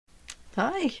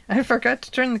Hi, I forgot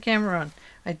to turn the camera on.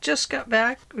 I just got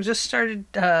back. We just started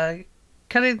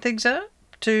cutting things up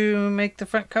to make the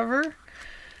front cover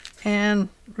and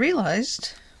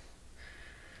realized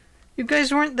you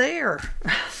guys weren't there.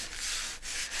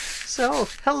 So,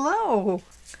 hello.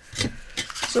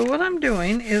 So what I'm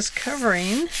doing is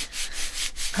covering,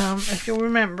 if you'll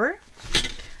remember,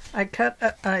 I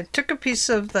took a piece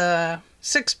of the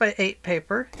 6x8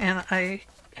 paper and I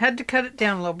had to cut it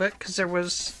down a little bit because there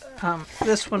was,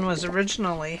 this one was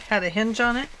originally had a hinge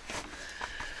on it.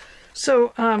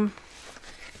 So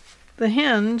the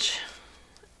hinge,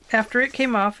 after it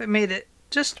came off, it made it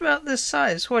just about this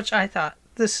size, which I thought,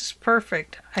 this is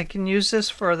perfect. I can use this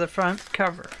for the front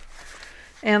cover.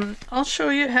 And I'll show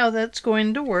you how that's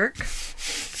going to work.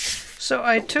 So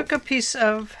I took a piece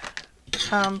of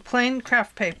plain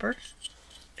craft paper,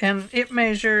 and it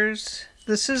measures,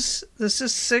 this is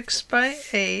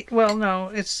 6x8. Well, no,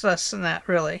 it's less than that,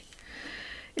 really.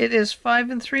 It is 5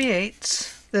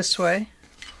 3/8 this way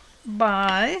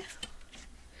by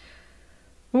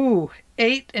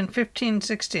 8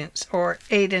 15/16, or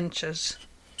 8 inches.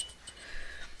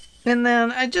 And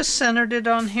then I just centered it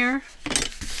on here,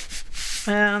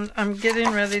 and I'm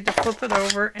getting ready to flip it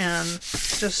over and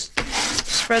just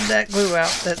spread that glue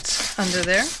out that's under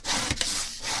there.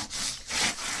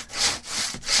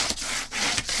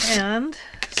 And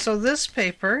so this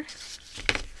paper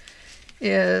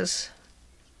is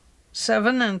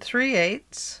 7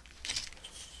 3/8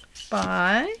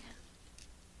 by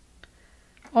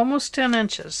almost 10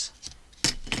 inches.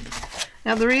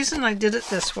 Now the reason I did it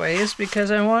this way is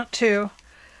because I want to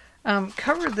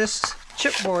cover this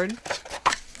chipboard,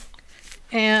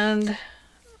 and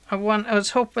I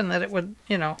was hoping that it would,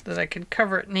 that I could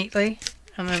cover it neatly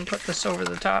and then put this over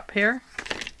the top here.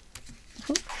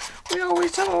 We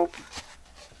always hope.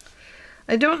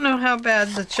 I don't know how bad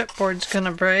the chipboard's going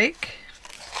to break,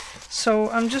 so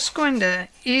I'm just going to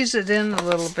ease it in a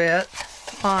little bit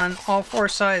on all 4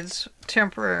 sides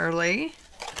temporarily,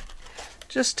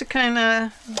 just to kind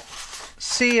of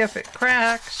see if it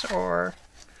cracks or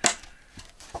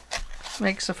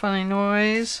makes a funny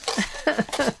noise.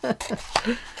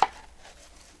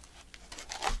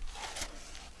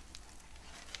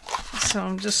 So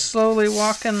I'm just slowly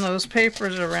walking those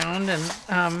papers around and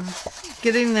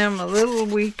getting them a little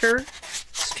weaker,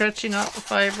 stretching out the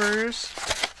fibers,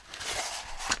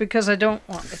 because I don't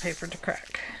want the paper to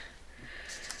crack.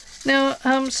 Now,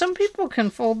 some people can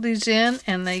fold these in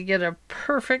and they get a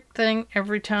perfect thing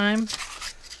every time.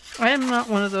 I am not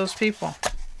one of those people.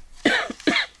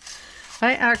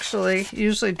 I actually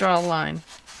usually draw a line.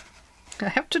 I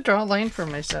have to draw a line for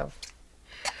myself.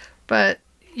 But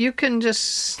you can just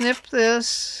snip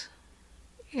this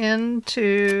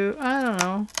into, I don't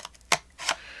know,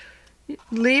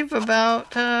 leave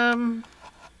about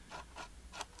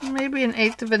maybe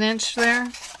 1/8 of an inch there.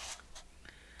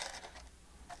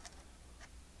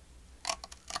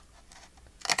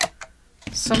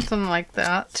 Something like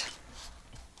that.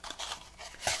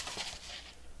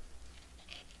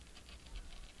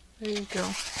 There you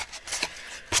go.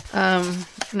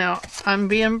 Now, I'm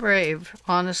being brave,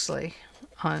 honestly.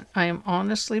 I am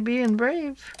honestly being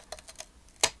brave,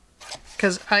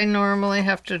 because I normally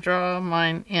have to draw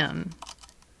mine in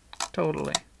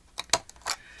totally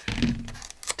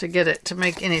to get it to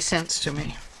make any sense to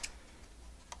me.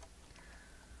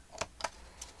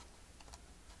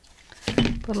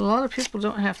 But a lot of people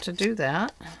don't have to do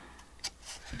that.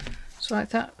 So I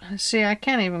thought, see, I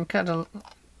can't even cut a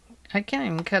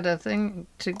thing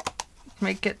to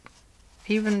make it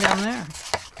even down there.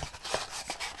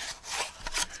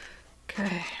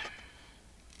 Okay.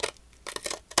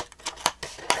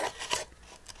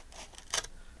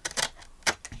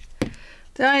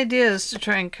 The idea is to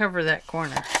try and cover that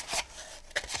corner.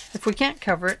 If we can't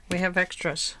cover it, we have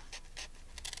extras.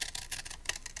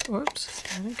 Whoops,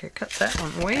 I think I cut that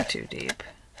one way too deep.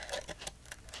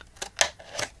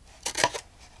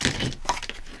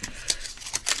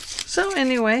 So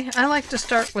anyway, I like to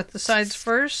start with the sides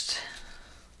first.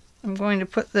 I'm going to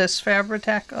put this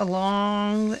Fabri-Tac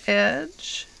along the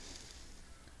edge.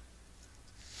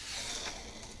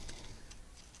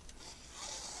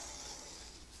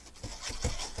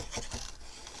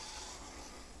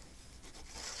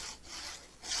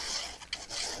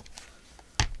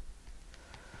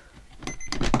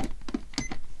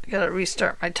 Gotta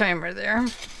restart my timer there.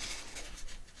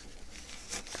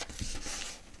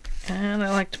 And I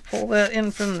like to pull that in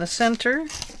from the center.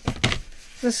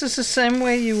 This is the same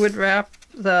way you would wrap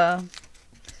the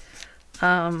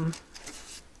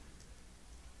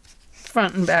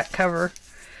front and back cover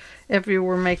if you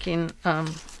were making a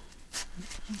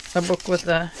book with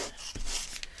a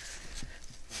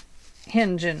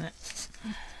hinge in it.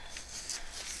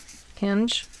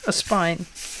 Hinge, a spine.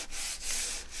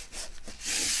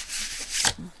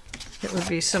 It would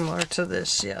be similar to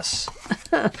this, yes.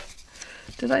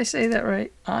 Did I say that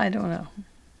right? I don't know.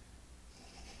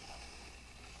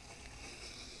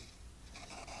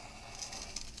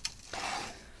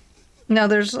 Now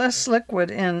there's less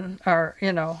liquid in our,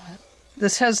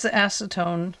 this has the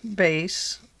acetone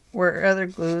base, where other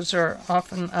glues are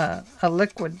often a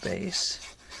liquid base,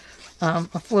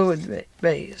 a fluid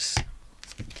base.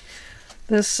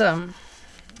 This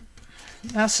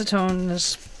acetone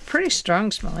is pretty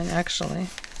strong smelling, actually.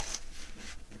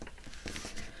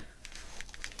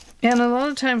 And a lot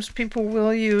of times people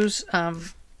will use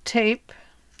tape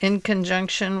in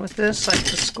conjunction with this, like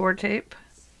the score tape.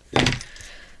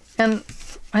 And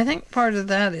I think part of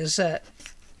that is that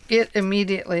it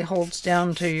immediately holds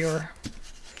down to your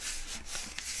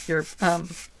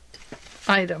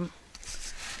item.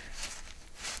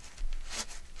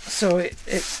 So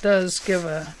it does give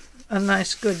a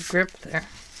nice good grip there.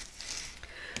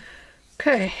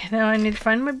 Okay, now I need to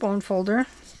find my bone folder.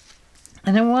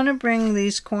 And I want to bring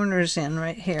these corners in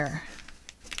right here.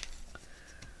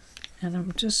 And I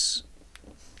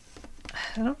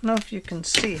don't know if you can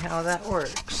see how that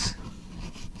works.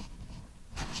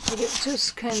 But it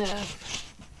just kind of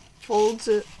folds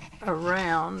it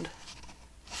around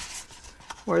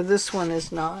where this one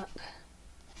is not.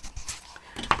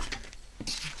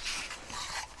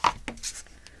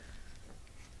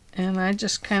 And I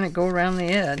just kind of go around the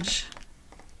edge.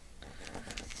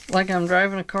 Like I'm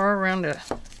driving a car around a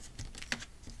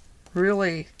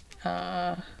really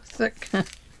thick,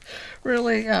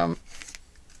 really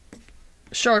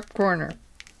sharp corner.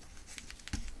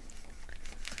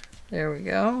 There we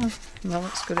go. Now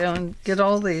let's go down and get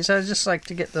all these. I just like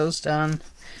to get those done.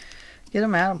 Get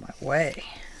them out of my way.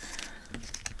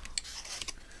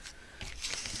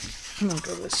 I'm gonna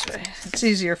go this way. It's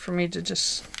easier for me to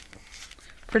just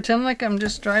pretend like I'm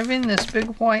just driving this big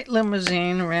white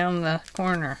limousine around the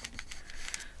corner.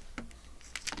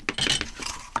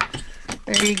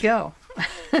 There you go.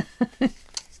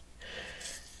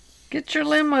 Get your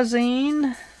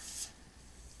limousine.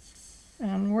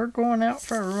 And we're going out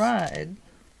for a ride.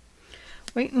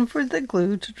 Waiting for the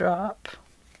glue to drop.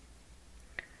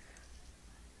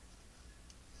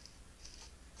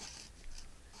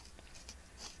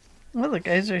 Well, the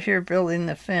guys are here building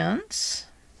the fence.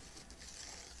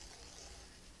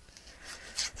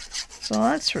 So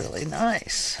that's really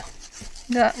nice.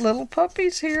 Got little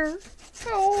puppies here.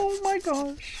 Oh my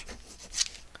gosh.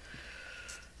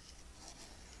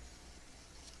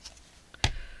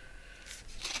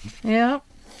 Yep,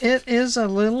 it is a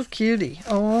little cutie.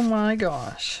 Oh my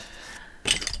gosh.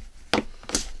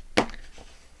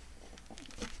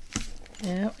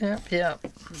 Yep.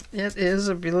 It is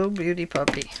a little beauty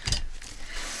puppy.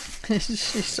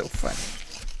 She's so funny.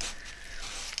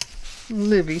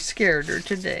 Livy scared her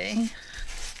today.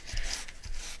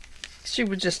 She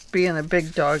was just being a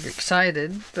big dog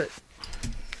excited, but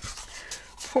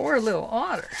poor little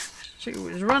otter. She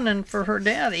was running for her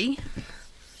daddy.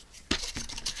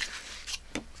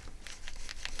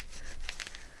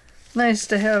 Nice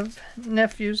to have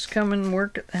nephews come and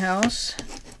work at the house.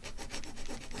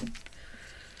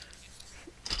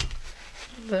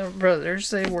 The brothers,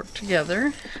 they work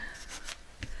together.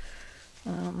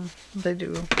 They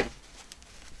do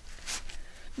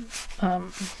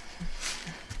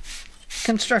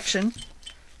construction.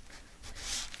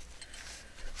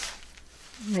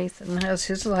 Nathan has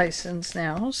his license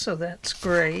now, so that's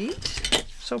great.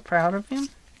 So proud of him.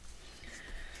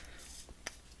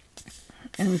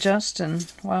 And Justin,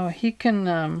 wow, he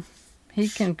can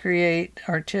create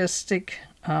artistic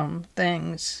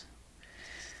things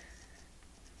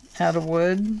out of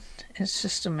wood. It's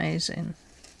just amazing.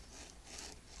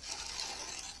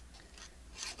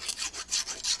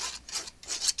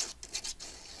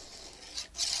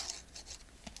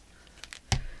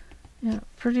 Yeah,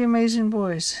 pretty amazing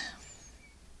boys.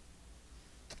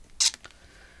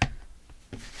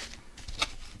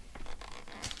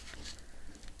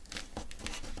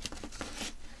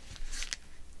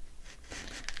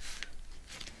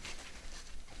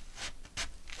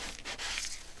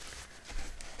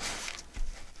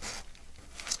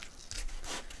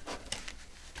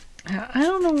 I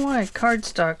don't know why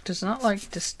cardstock does not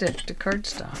like to stick to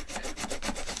cardstock.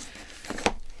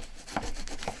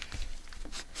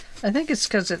 I think it's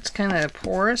because it's kind of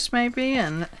porous maybe,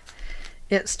 and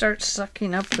it starts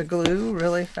sucking up the glue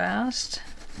really fast.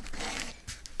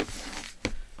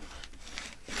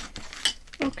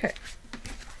 Okay.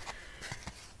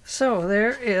 So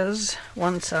there is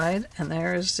one side and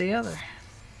there is the other.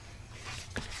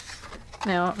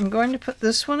 Now I'm going to put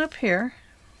this one up here,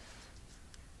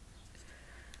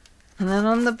 and then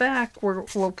on the back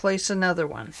we'll place another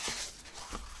one.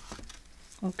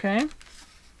 Okay,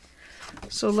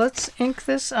 so let's ink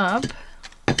this up.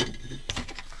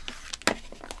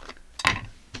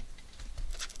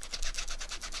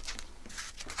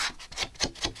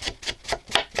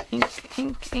 Ink,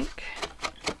 ink, ink.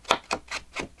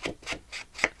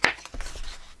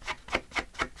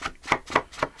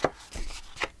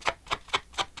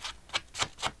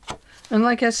 And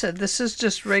like I said, this is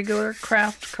just regular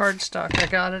craft cardstock. I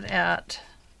got it at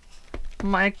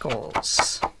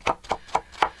Michael's.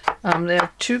 They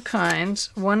have two kinds.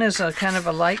 One is a kind of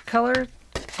a light color,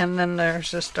 and then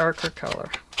there's this darker color.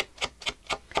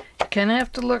 You kind of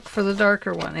have to look for the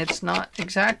darker one. It's not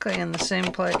exactly in the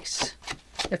same place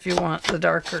if you want the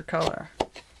darker color.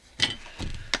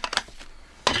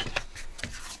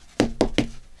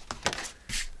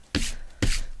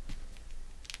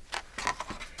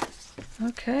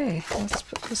 Okay, let's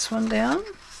put this one down.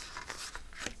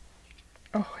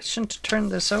 Oh, I shouldn't have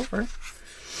turned this over.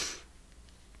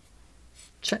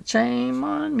 Shame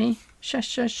on me.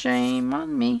 Shame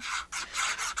on me.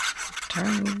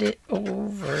 Turned it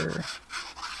over.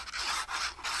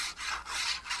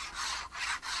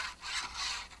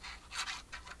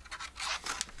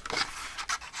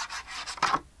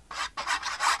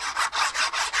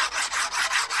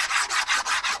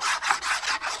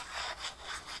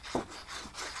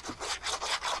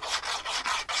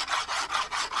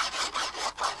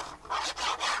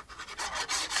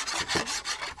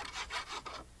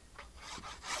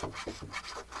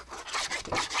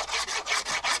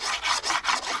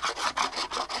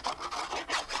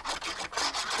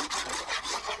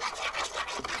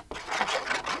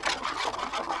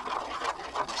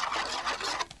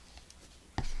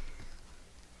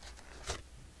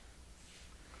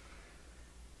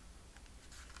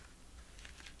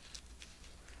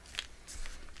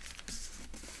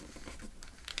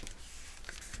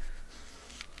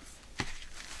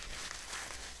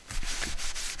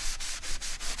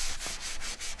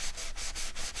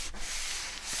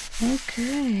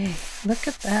 Okay, look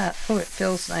at that. Oh, it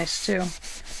feels nice too.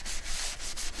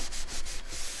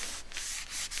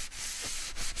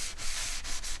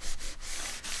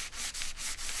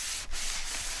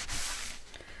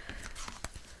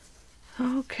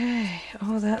 Okay,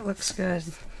 oh, that looks good.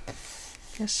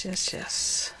 Yes, yes,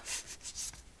 yes.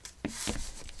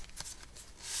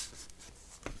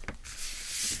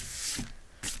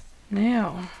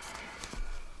 Now,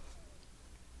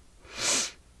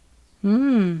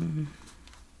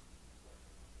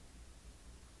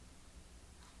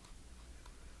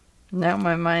 now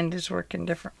my mind is working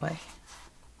differently.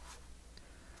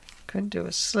 Could do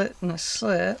a slit and a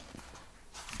slit.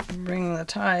 Bring the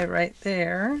tie right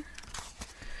there.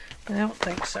 But I don't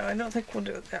think so. I don't think we'll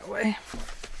do it that way.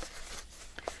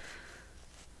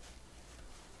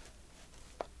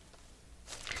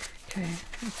 Okay,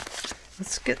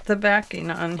 let's get the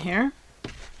backing on here.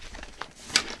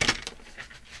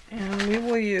 And we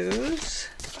will use,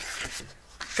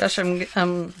 gosh,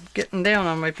 I'm getting down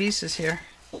on my pieces here.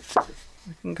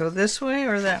 We can go this way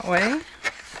or that way.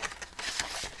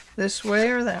 This way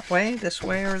or that way. This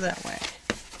way or that way.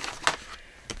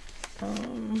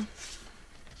 And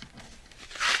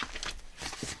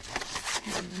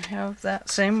have that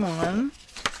same one.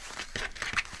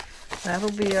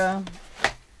 That'll be a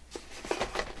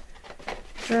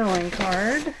journaling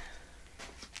card.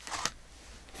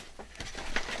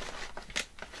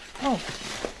 Oh,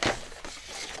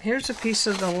 here's a piece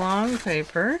of the long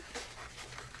paper.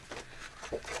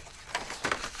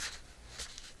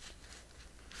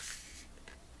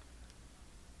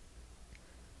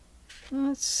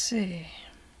 Let's see.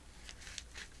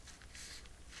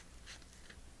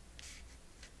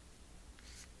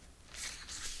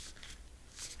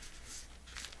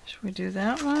 Should we do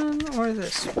that one or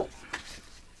this one?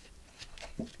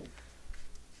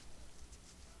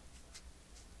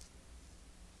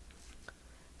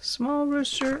 Small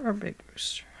rooster or big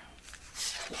rooster?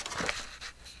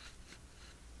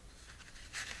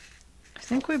 I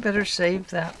think we better save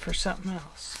that for something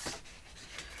else.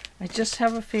 I just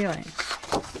have a feeling.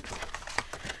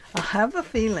 I have a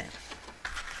feeling.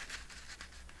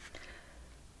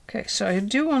 Okay, so I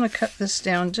do want to cut this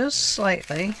down just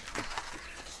slightly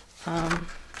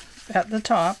at the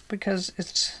top because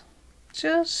it's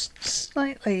just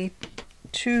slightly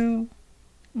too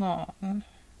long.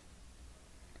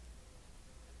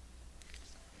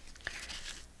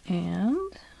 And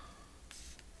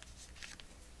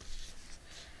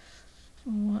I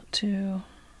want to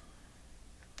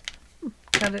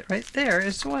cut it right there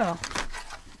as well.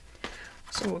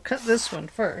 So we'll cut this one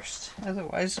first,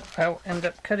 otherwise I'll end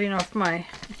up cutting off my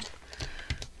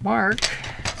mark,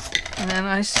 and then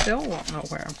I still won't know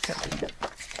where I'm cutting it.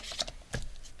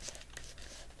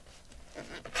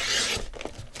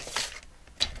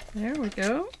 There we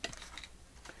go.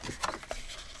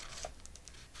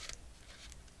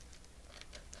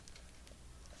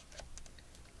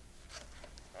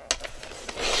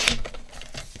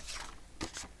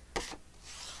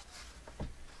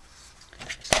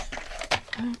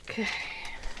 Okay,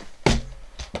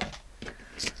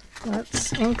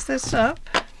 let's ink this up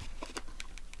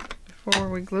before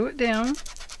we glue it down.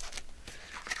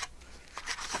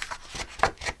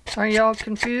 Are y'all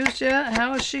confused yet?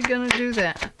 How is she going to do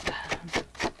that?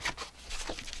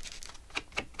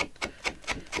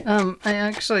 I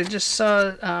actually just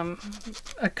saw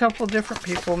a couple different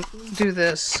people do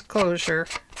this closure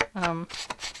in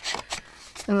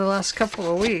the last couple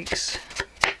of weeks.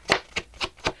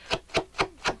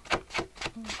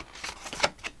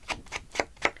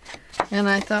 And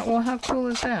I thought, well, how cool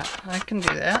is that? I can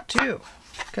do that too,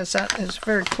 because that is a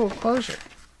very cool closure.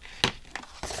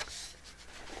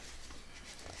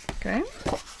 Okay.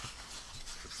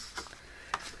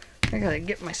 I gotta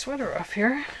get my sweater off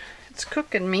here. It's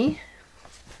cooking me.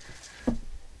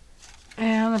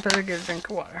 And I better get a drink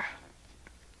of water.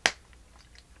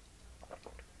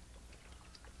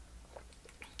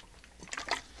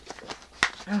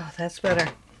 Oh, that's better.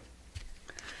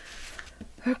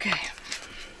 Okay.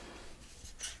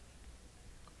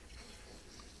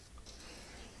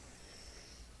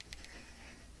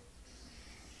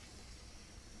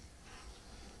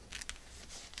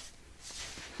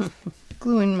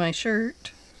 Gluing my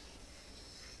shirt.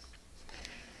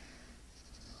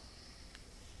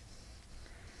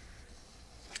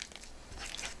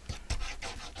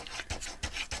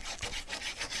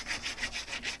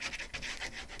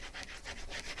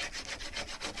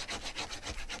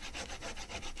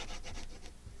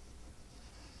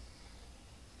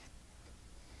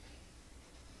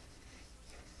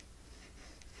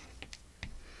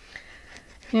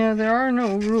 You know, there are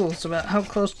no rules about how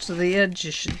close to the edge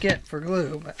you should get for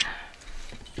glue, but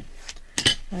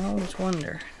I always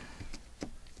wonder.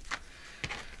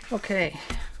 Okay.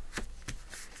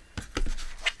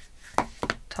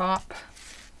 Top.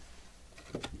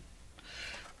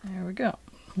 There we go.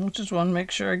 I just want to make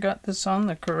sure I got this on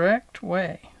the correct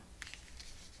way.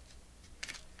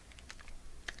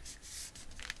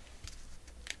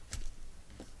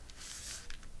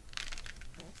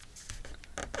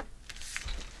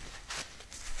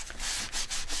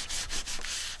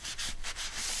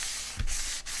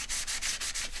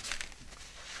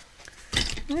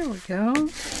 There we go.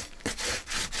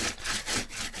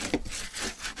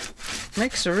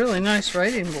 Makes a really nice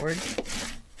writing board.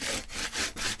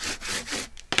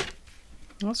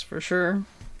 That's for sure.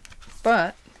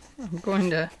 But I'm going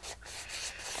to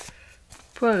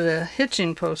put a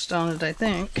hitching post on it, I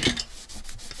think.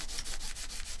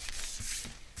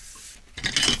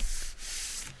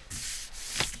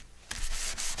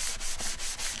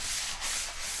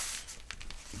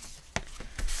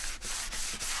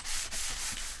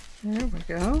 There we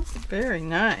go. Very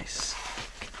nice.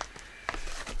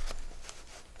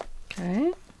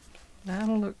 Okay,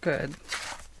 that'll look good.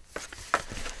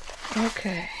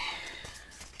 Okay.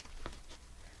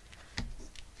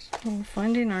 So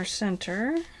finding our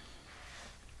center.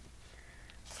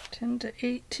 10 to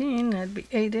 18, that'd be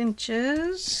 8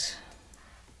 inches.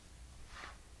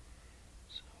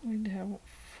 So we'd have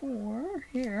 4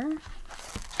 here.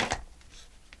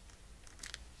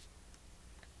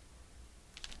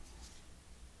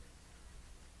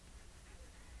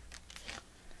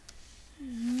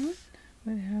 And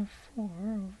we have 4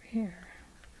 over here.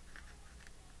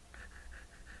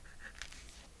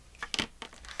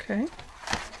 Okay.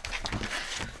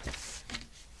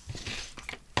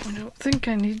 I don't think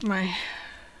I need my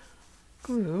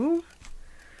glue.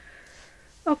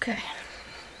 Okay.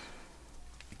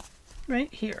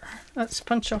 Right here. Let's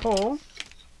punch a hole.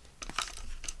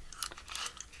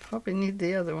 Probably need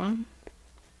the other one.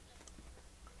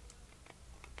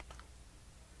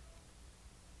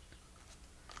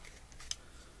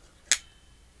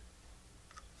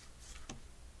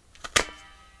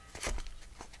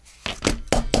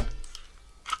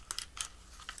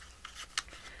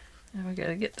 Now we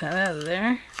gotta get that out of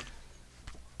there.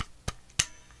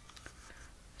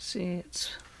 See,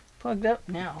 it's plugged up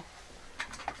now.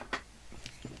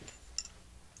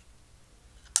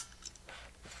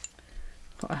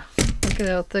 Wow, look at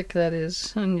how thick that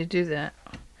is when you do that.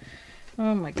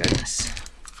 Oh my goodness.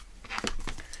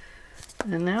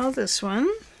 And now this one.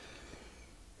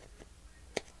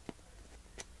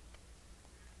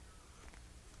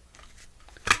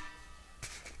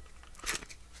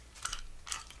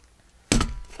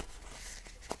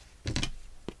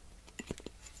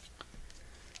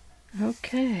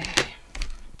 Okay.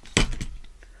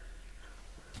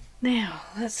 Now,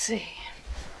 let's see.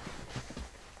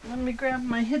 Let me grab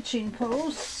my hitching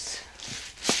posts.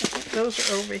 I think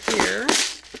those are over here.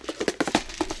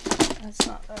 That's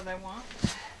not what I want.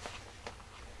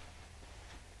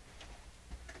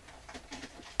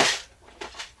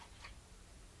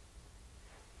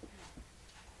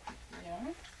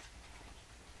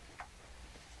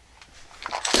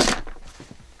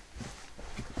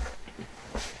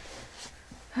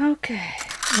 Okay,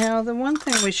 now the one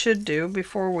thing we should do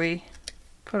before we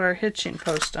put our hitching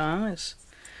post on is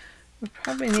we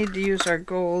probably need to use our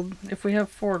gold, if we have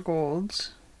 4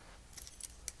 golds.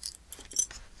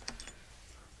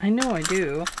 I know I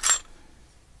do.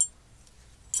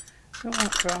 Don't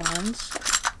want bronze.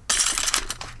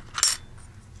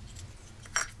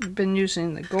 I've been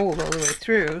using the gold all the way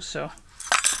through, so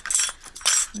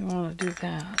we want to do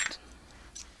that.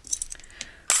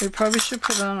 We probably should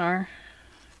put on our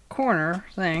corner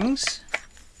things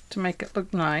to make it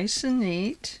look nice and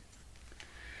neat.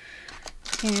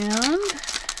 And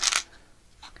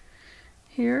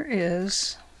here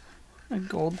is a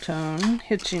gold tone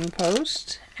hitching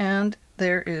post, and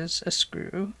there is a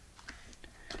screw.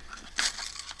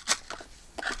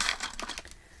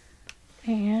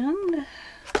 And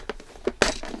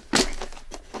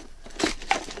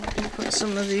let me put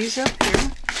some of these up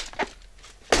here.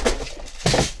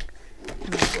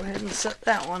 And I'll go ahead and set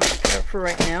that one up there for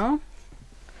right now.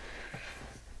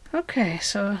 Okay,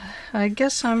 so I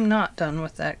guess I'm not done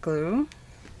with that glue.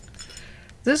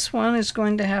 This one is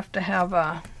going to have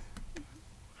a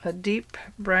deep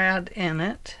brad in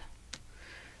it.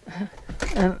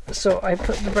 And so I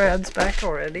put the brads back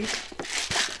already.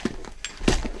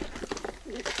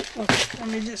 Okay, let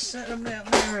me just set them down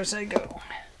there as I go.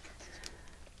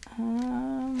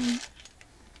 Wrong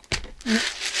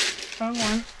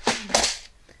one.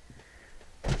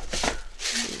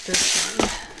 This one.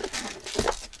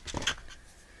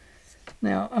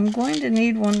 Now I'm going to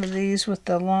need one of these with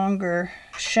the longer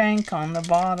shank on the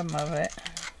bottom of it,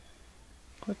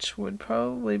 which would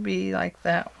probably be like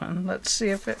that one. Let's see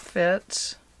if it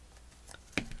fits.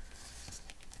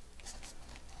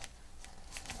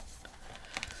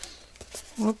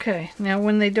 Okay, now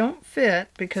when they don't fit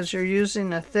because you're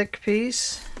using a thick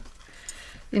piece,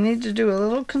 you need to do a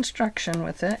little construction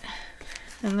with it,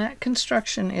 and that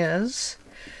construction is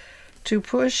to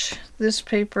push this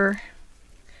paper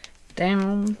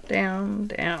down, down,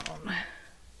 down.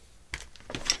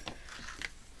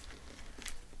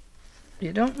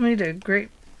 You don't need a great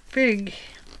big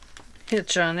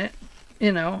hitch on it,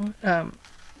 you know.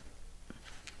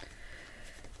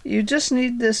 You just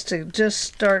need this to just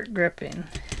start gripping.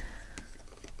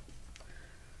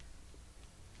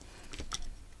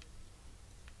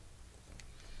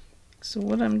 So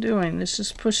what I'm doing is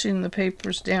just pushing the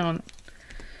papers down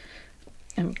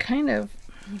and kind of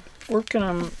working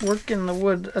the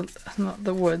wood, not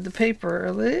the wood, the paper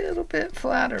a little bit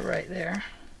flatter right there.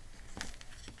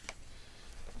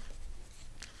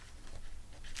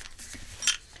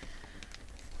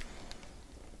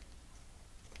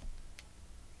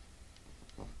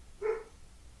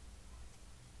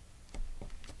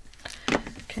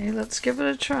 Okay, let's give it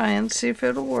a try and see if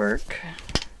it'll work.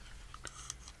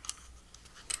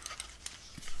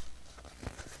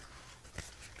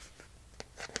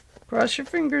 Cross your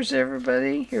fingers,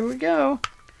 everybody. Here we go.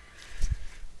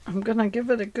 I'm gonna give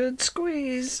it a good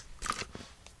squeeze.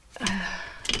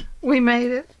 We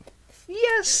made it.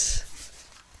 Yes!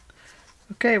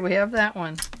 Okay, we have that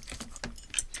one.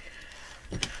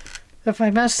 If I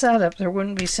mess that up, there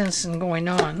wouldn't be sense in going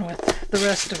on with the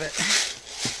rest of it.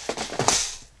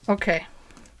 Okay,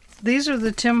 these are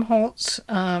the Tim Holtz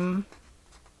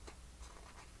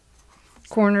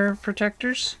corner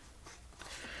protectors.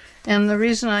 And the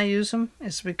reason I use them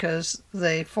is because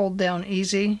they fold down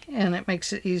easy, and it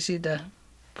makes it easy to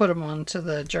put them onto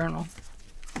the journal.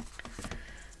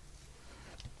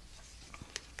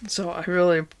 So I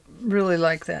really, really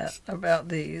like that about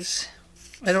these.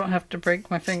 I don't have to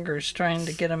break my fingers trying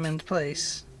to get them into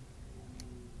place.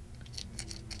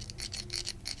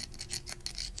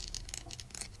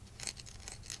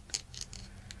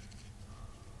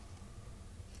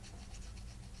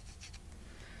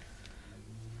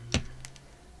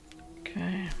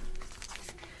 Okay.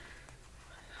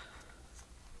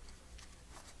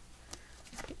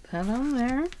 Put that on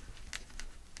there.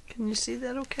 Can you see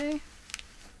that okay?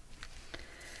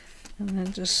 And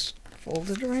then just fold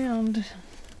it around.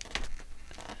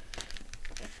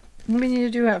 I mean, you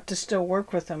do have to still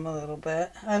work with them a little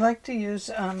bit. I like to use,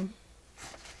 where'd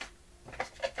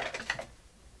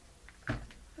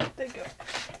they go?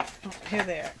 Oh, here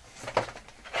they are.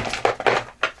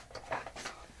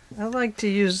 I like to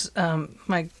use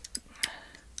my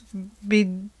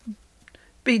beading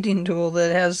tool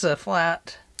that has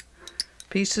flat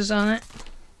pieces on it.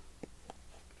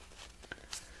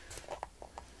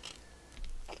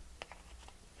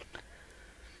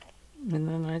 And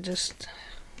then I just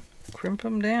crimp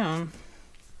them down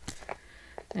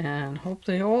and hope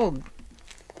they hold.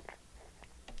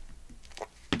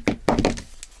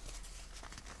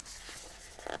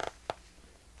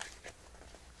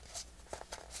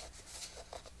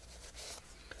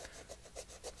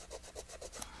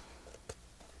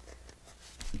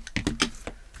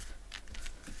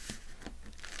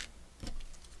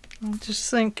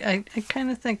 I kind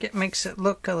of think it makes it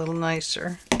look a little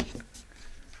nicer.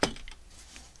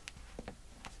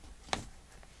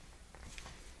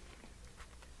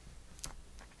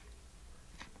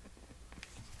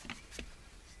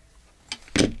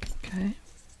 Okay.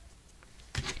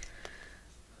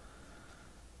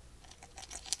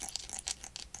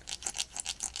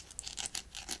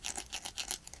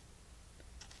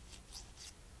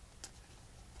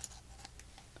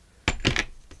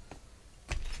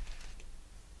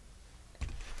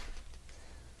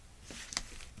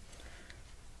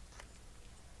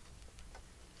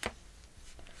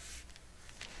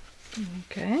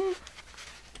 Okay.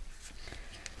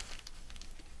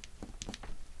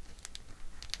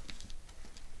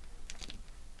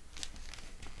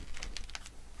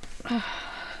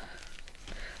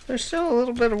 There's still a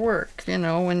little bit of work, you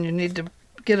know, when you need to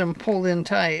get them pulled in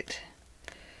tight.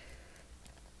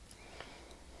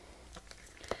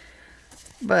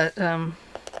 But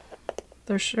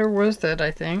they're sure worth it,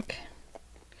 I think.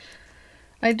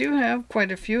 I do have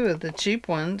quite a few of the cheap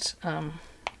ones.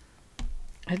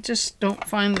 I just don't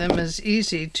find them as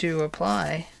easy to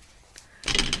apply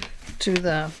to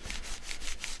the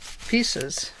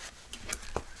pieces.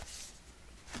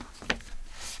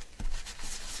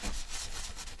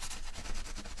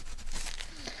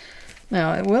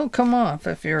 Now, it will come off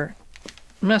if you're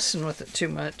messing with it too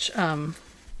much,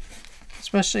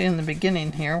 especially in the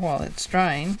beginning here while it's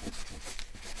drying.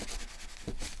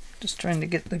 Just trying to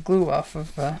get the glue off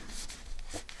of the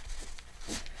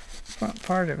front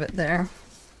part of it there.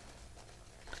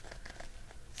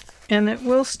 And it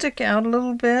will stick out a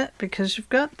little bit because you've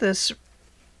got this,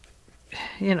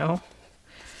 you know,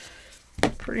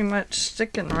 pretty much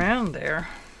sticking around there.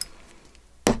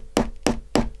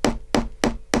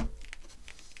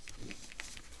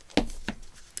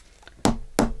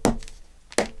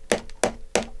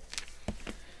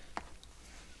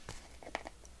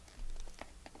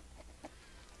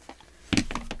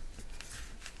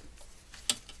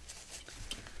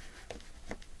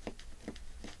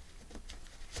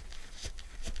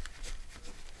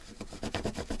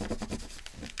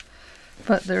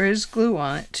 But there is glue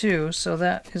on it too, so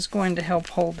that is going to help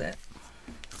hold it.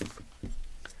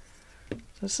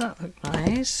 Does that look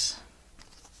nice?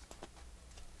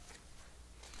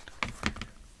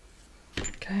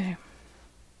 Okay.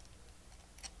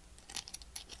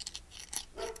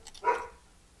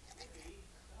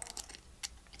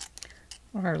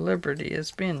 Our Liberty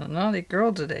is being a naughty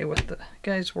girl today with the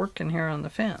guys working here on the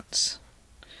fence.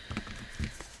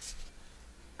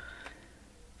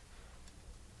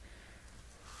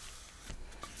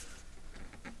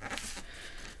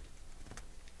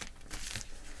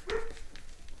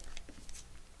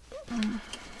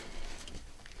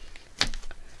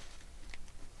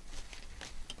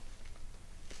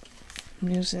 I'm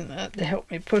using that to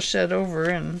help me push that over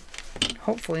and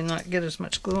hopefully not get as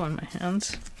much glue on my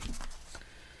hands.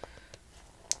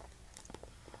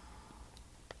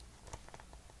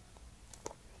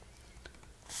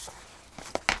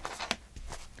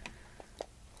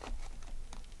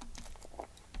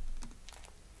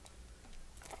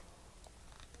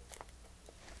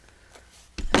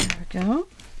 There we go.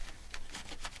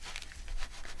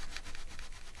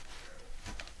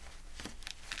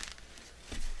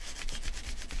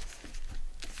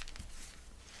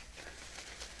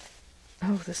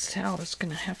 Oh, this towel is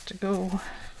going to have to go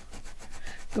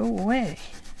away.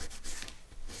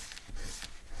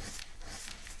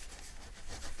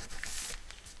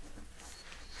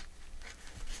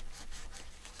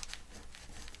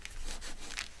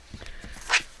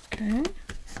 Okay.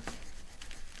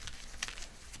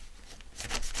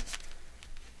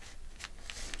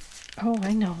 Oh,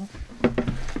 I know.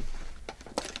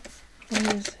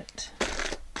 Where is it?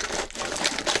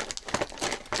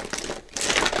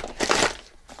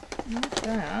 Not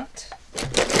that.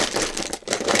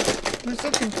 I was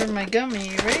looking for my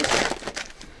gummy eraser.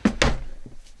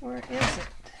 Where is it?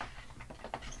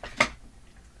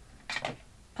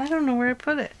 I don't know where I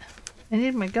put it. I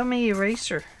need my gummy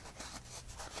eraser.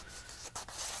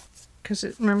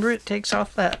 because remember it takes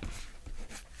off that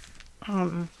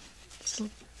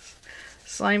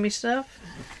slimy stuff.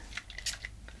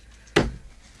 Put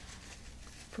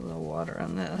a little water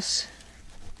on this.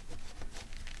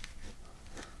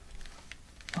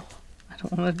 Oh, I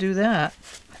don't want to do that.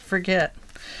 I forget.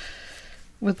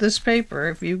 With this paper,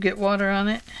 if you get water on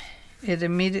it, it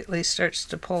immediately starts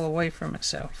to pull away from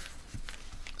itself.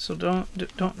 So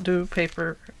don't do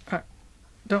paper.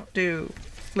 Don't do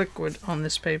liquid on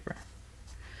this paper.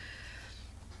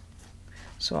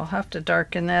 So I'll have to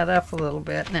darken that up a little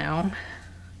bit now.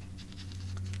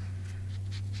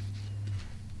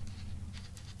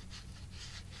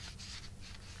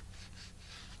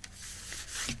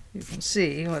 You can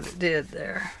see what it did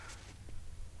there.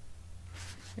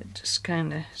 It just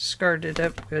kind of scarred it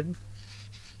up good.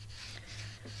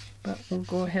 But we'll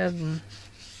go ahead and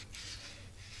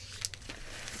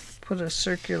put a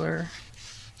circular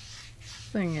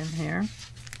thing in here.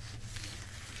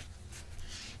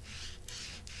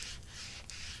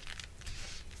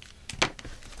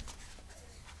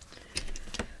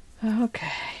 Okay.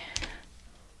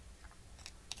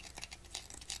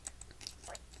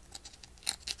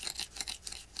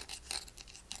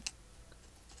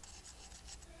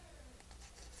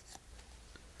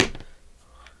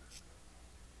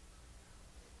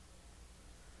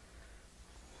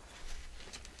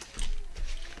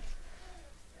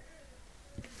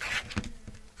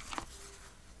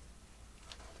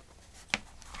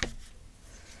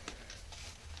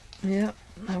 Yep,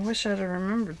 I wish I'd have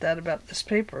remembered that about this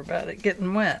paper, about it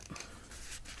getting wet.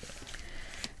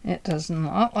 It does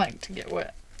not like to get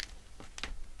wet.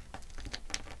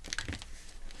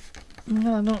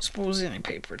 Well, I don't suppose any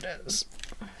paper does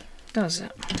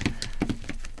it?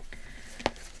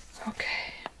 Okay.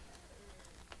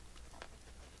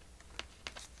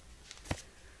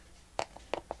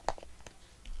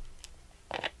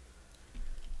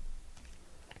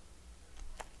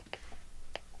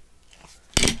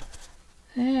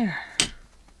 There.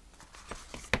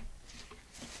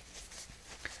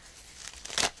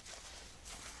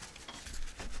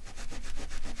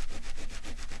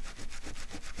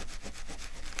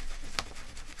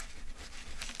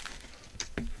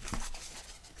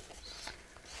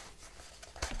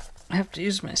 I have to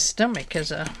use my stomach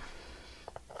as a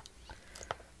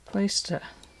place to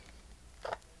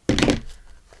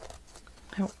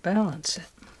help balance it.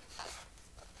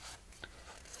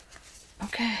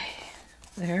 Okay.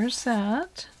 There's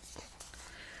that.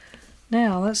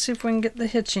 Now let's see if we can get the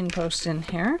hitching post in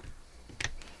here.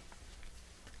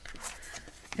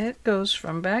 It goes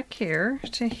from back here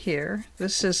to here.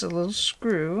 This is a little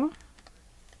screw.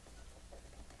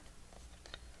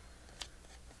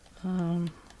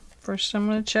 First I'm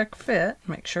going to check fit,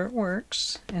 make sure it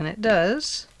works, and it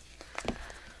does.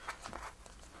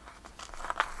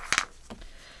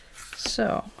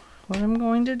 So what I'm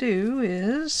going to do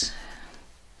is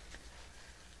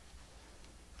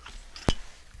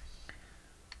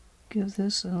give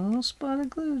this a little spot of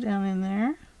glue down in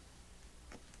there.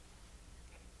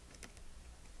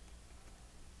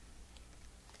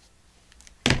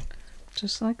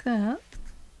 Just like that.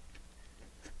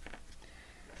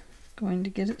 Going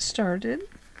to get it started.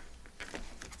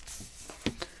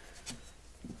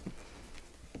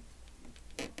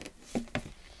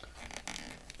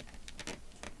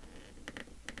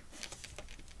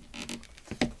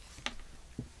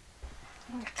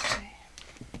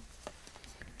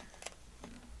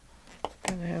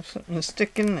 Gotta have something to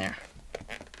stick in there.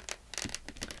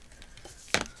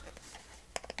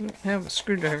 We don't have a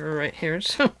screwdriver right here,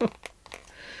 so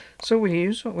we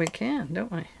use what we can,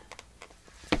 don't we?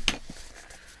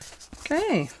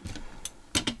 Okay,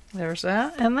 there's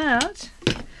that and that.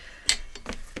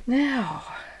 Now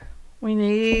we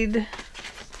need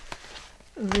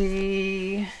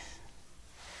we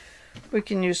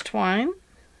can use twine.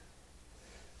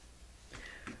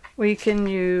 We can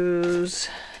use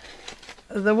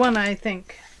the one I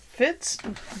think fits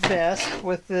best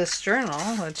with this journal,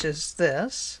 which is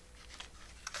this.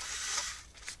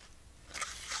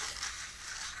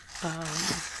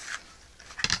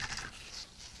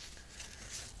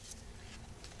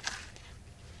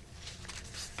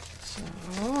 So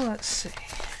let's see.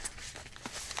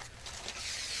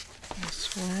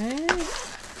 This way.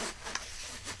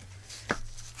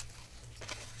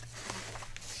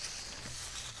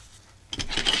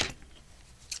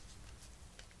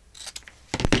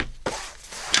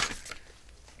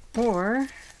 Or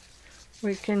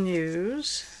we can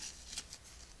use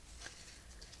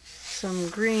some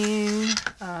green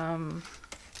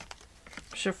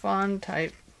chiffon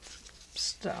type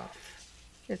stuff.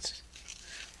 It's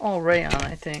all rayon,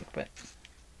 I think, but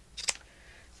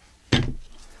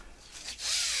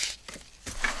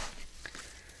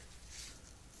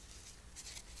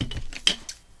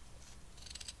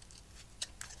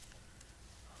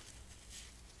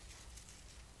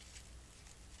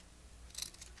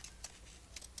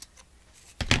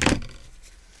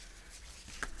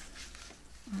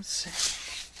Let's see.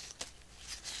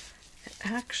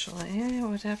 Actually, I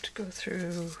would have to go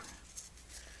through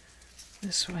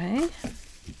this way.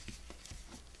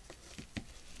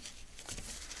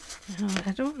 Now,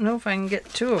 I don't know if I can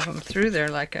get two of them through there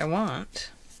like I want.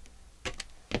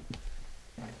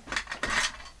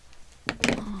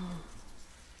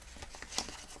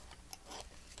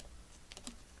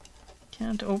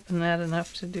 Can't open that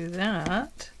enough to do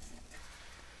that.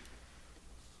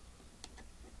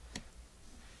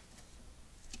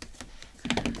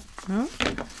 No.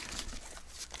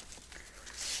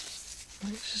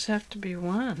 Might just have to be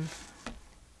one.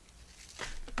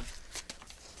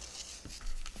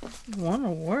 One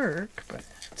will work, but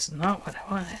it's not what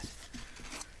I wanted.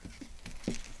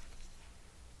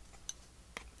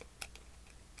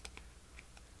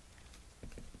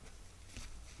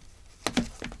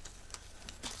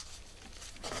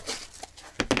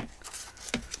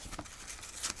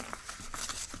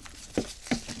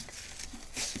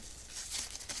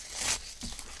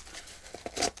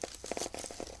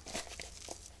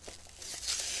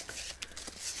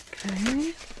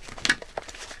 Okay,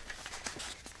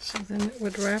 so then it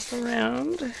would wrap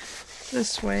around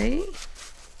this way.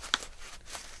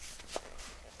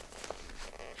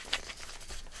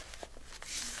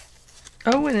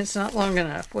 Oh, and it's not long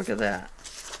enough. Look at that.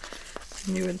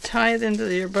 And you would tie it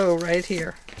into your bow right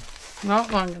here.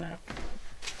 Not long enough.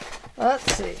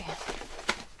 Let's see.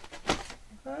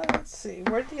 Let's see.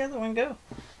 Where'd the other one go?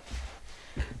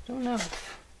 Don't know.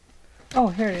 Oh,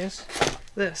 here it is.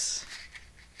 This.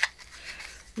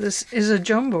 This is a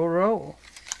jumbo roll.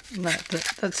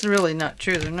 That's really not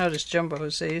true. They're not as jumbo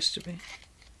as they used to be.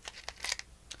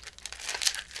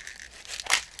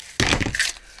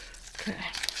 Okay.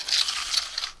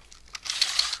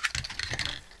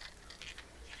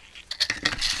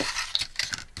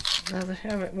 I'd rather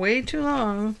have it way too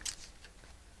long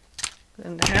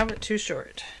than to have it too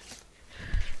short.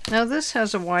 Now this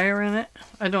has a wire in it.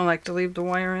 I don't like to leave the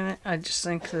wire in it. I just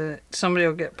think that somebody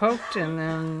will get poked and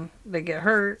then they get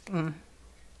hurt. And,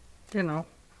 you know,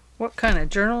 what kind of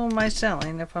journal am I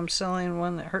selling if I'm selling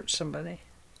one that hurts somebody?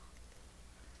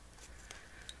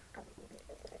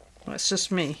 That's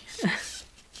just me.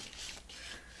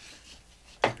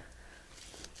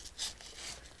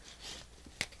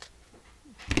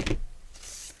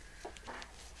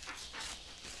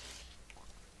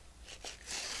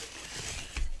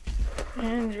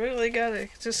 And you really gotta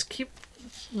just keep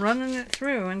running it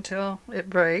through until it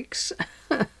breaks.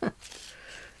 And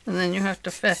then you have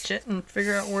to fetch it and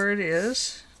figure out where it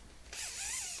is.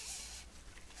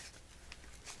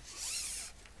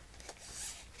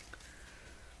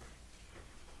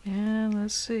 And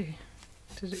let's see.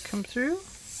 Did it come through?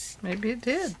 Maybe it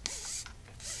did.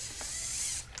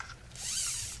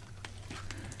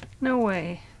 No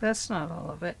way. That's not all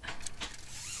of it.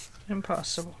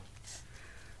 Impossible.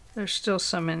 There's still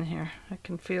some in here. I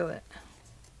can feel it.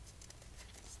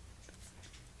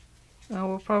 Well,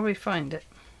 we'll probably find it.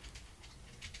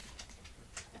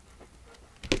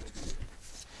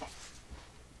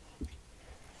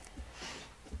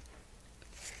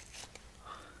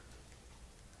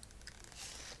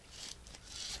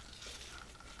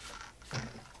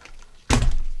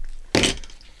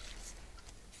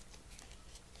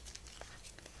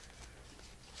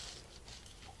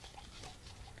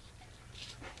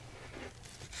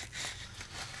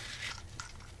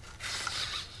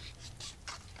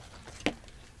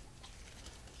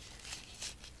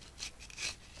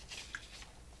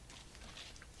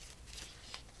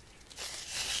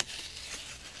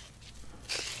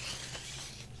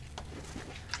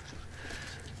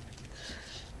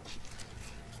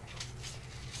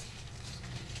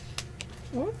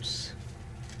 Whoops.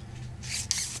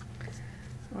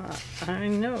 Well, I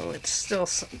know it's still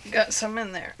got some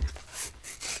in there.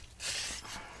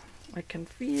 I can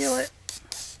feel it.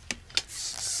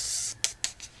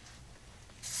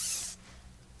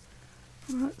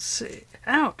 Let's see.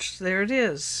 Ouch, there it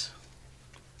is.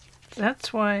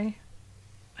 That's why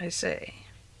I say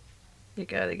you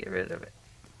gotta get rid of it.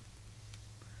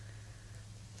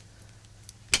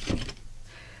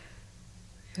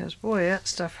 Because boy, that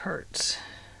stuff hurts.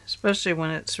 Especially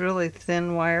when it's really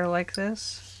thin wire like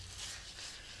this.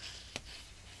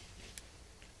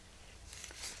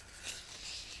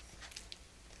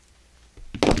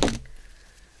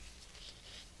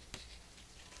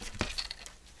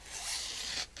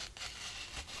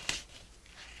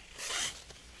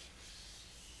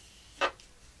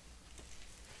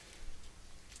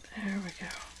 There we go.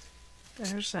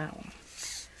 There's that one.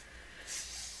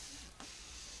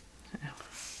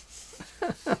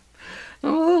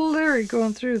 I'm a little leery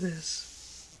going through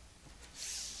this.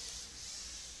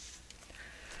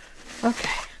 Okay,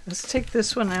 let's take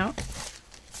this one out.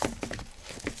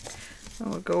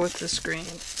 And we'll go with this green,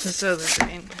 this other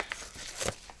green.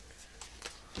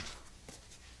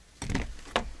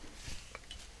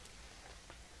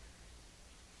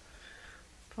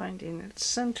 Finding its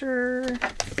center.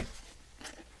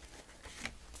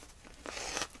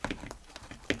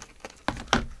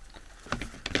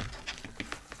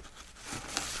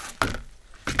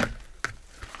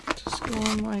 Just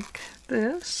going like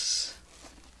this.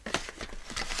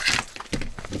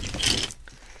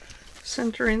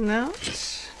 Centering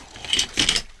that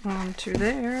onto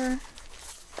there.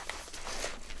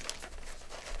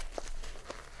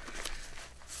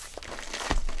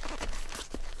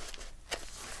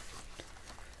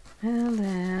 And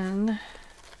then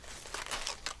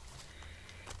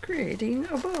creating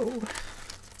a bow.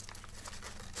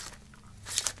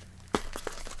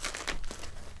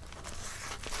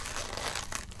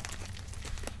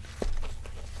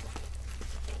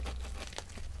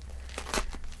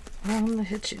 On the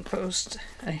hitching post.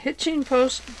 A hitching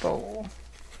post bow.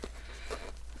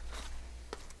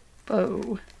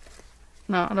 Bow.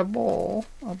 Not a bowl,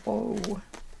 a bow.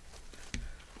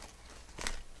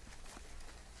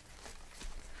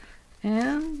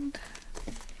 And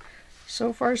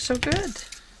so far so good.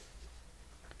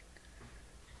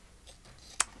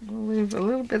 We'll leave a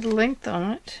little bit of length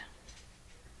on it.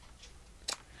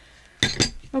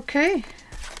 Okay.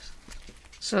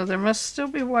 So there must still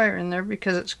be wire in there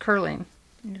because it's curling.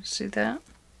 You see that?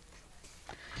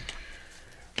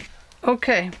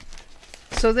 Okay.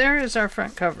 So there is our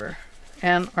front cover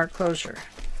and our closure.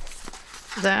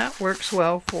 That works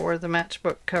well for the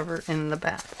matchbook cover in the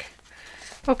back.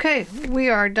 Okay, we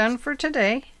are done for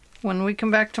today. When we come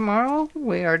back tomorrow,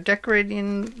 we are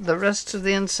decorating the rest of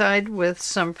the inside with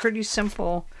some pretty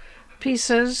simple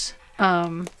pieces.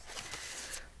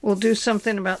 We'll do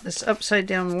something about this upside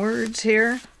down words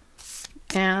here,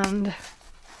 and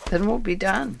then we'll be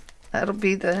done. That'll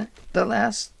be the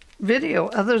last video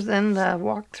other than the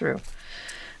walkthrough,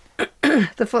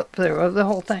 the flip through of the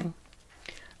whole thing.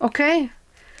 Okay.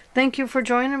 Thank you for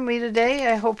joining me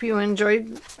today. I hope you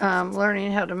enjoyed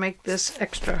learning how to make this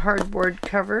extra hardboard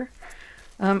cover.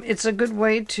 It's a good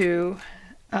way to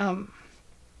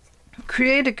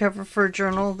create a cover for a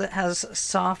journal that has a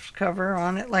soft cover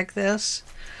on it like this.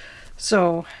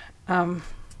 So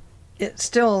it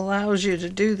still allows you to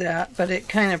do that, but it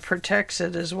kind of protects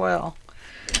it as well.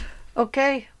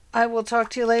 Okay, I will talk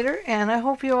to you later, and I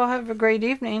hope you all have a great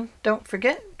evening. Don't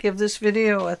forget, give this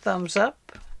video a thumbs up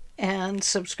and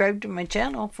subscribe to my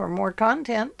channel for more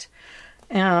content.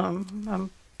 I'm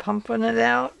pumping it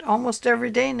out almost every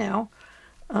day now.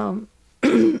 5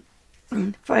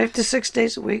 to 6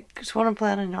 days a week is what I'm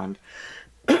planning on.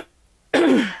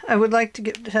 I would like to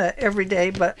get to every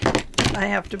day, but I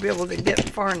have to be able to get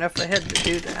far enough ahead to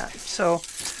do that. So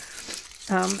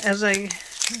as I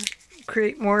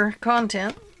create more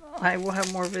content, I will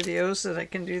have more videos that I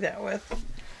can do that with.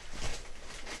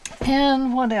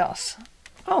 And what else?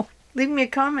 Oh, leave me a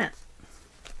comment.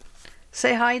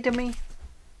 Say hi to me.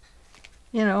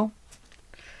 You know,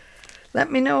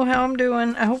 let me know how I'm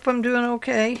doing. I hope I'm doing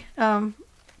okay.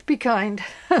 Be kind.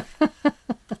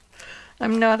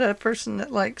 I'm not a person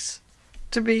that likes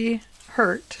to be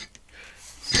hurt.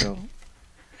 So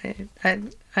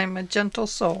I'm a gentle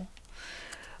soul.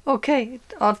 Okay,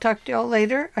 I'll talk to y'all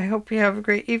later. I hope you have a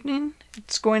great evening.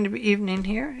 It's going to be evening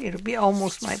here. It'll be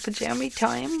almost my pajama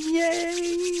time.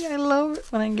 Yay! I love it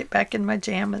when I can get back in my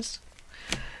jammies.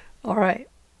 All right,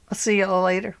 I'll see y'all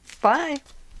later. Bye.